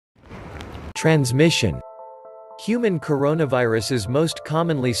Transmission. Human coronavirus is most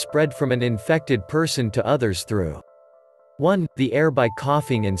commonly spread from an infected person to others through 1. The air by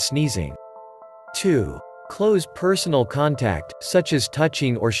coughing and sneezing. 2. Close personal contact, such as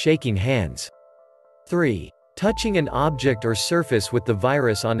touching or shaking hands. 3. Touching an object or surface with the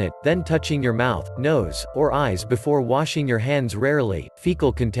virus on it, then touching your mouth, nose, or eyes before washing your hands. Rarely,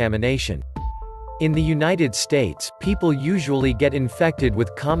 fecal contamination. In the United States, people usually get infected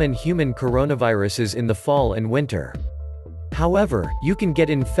with common human coronaviruses in the fall and winter. However, you can get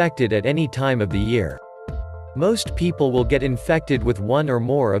infected at any time of the year. Most people will get infected with one or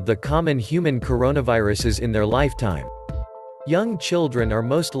more of the common human coronaviruses in their lifetime. Young children are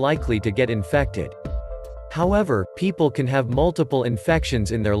most likely to get infected. However, people can have multiple infections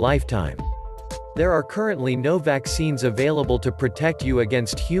in their lifetime. There are currently no vaccines available to protect you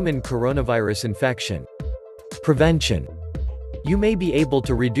against human coronavirus infection. Prevention. You may be able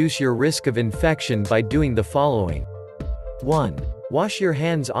to reduce your risk of infection by doing the following. 1. Wash your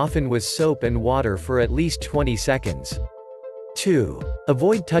hands often with soap and water for at least 20 seconds. 2.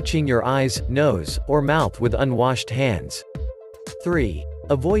 Avoid touching your eyes, nose, or mouth with unwashed hands. 3.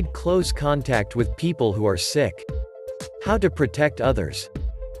 Avoid close contact with people who are sick. How to protect others.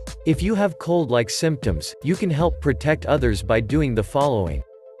 If you have cold-like symptoms, you can help protect others by doing the following.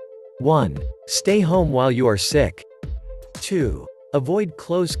 1. Stay home while you are sick. 2. Avoid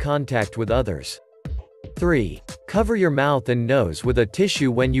close contact with others. 3. Cover your mouth and nose with a tissue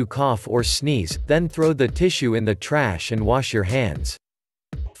when you cough or sneeze, then throw the tissue in the trash and wash your hands.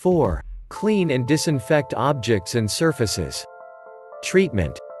 4. Clean and disinfect objects and surfaces.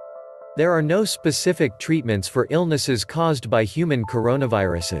 Treatment. There are no specific treatments for illnesses caused by human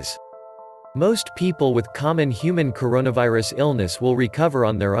coronaviruses. Most people with common human coronavirus illness will recover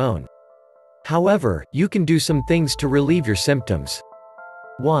on their own. However, you can do some things to relieve your symptoms.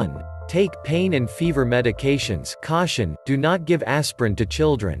 1. Take pain and fever medications. Caution: do not give aspirin to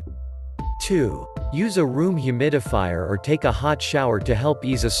children. 2. Use a room humidifier or take a hot shower to help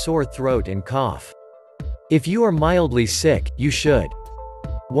ease a sore throat and cough. If you are mildly sick, you should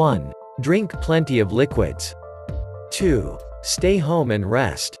 1. Drink plenty of liquids. 2. Stay home and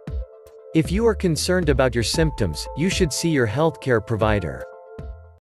rest. If you are concerned about your symptoms, you should see your healthcare provider.